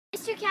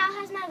Mr. Cow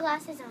has my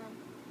glasses on.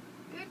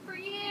 Good for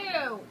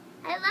you.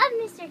 I love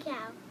Mr.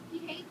 Cow. He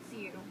hates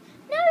you.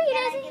 No, he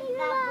doesn't. He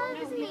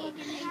loves me.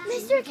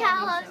 Mr.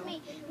 Cow loves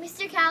me.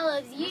 Mr. Cow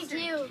loves you too.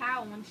 Mr.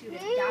 Cow wants you to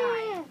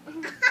die.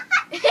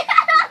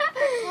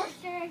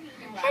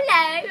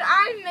 Hello,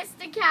 I'm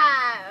Mr.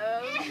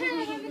 Cow.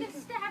 I'm going to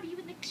stab you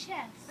in the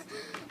chest.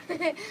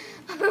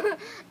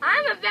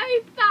 I'm a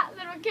very fat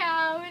little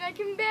cow and I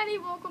can barely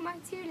walk on my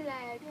two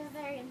legs. You're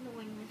very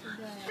annoying little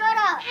girl. Shut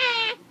up.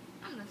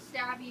 I'm going to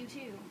stab you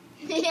too.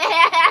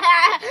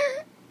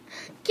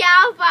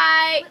 Cow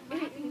fight.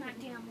 Quit laughing that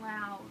damn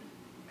loud.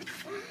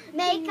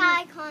 Make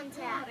eye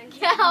contact.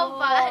 Cow Cow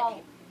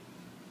fight.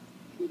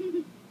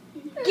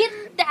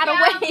 Get that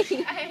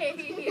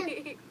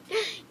away.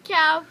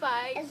 Cow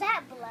fight. Is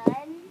that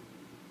blood?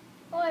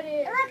 What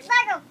is? It looks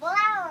like a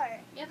flower.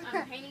 Yep,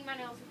 I'm painting my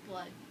nails with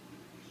blood.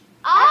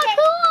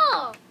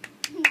 Oh,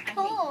 Okay.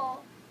 cool.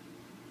 Cool.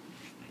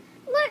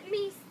 Let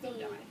me Don't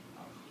see. die.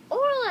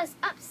 Orla's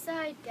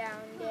upside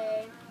down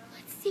day.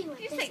 Let's see what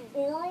Did you this say is.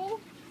 oral?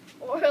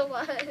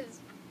 Orla's.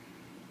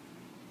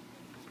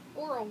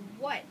 Oral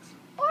what?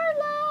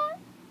 Orla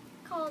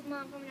called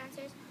Mom from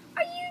downstairs.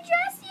 Are you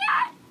dressed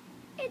yet?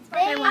 It's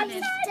They upside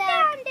used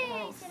down to- day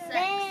Oral today.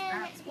 sex,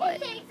 that's what.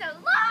 It takes a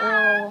long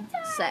Oral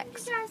time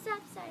sex. to dress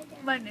upside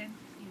down. London.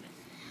 You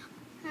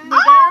missed.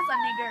 Niggas or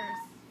niggers?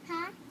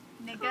 Huh?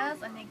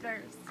 Niggas or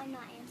niggers? I'm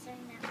not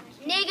answering that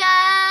question.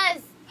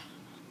 Niggas!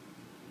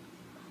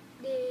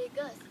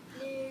 Niggas.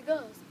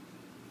 Niggas.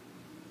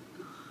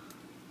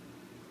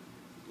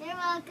 You're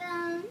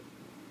welcome.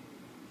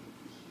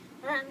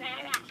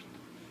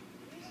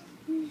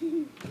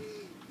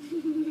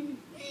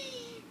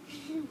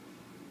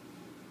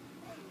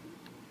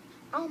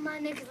 All my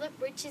niggas look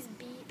rich as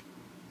beep.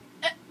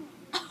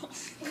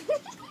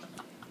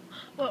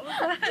 What was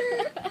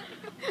that?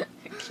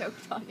 I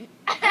choked on it.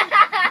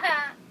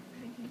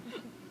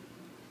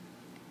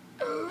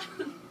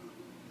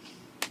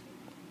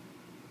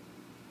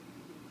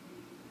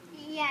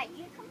 Yeah,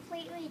 you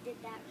completely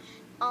did that.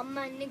 All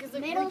my niggas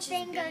look Middle rich as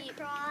finger beep.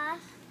 cross.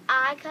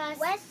 I cuss.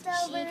 West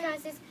She over.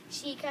 cusses.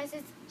 She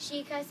cusses.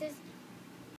 She cusses.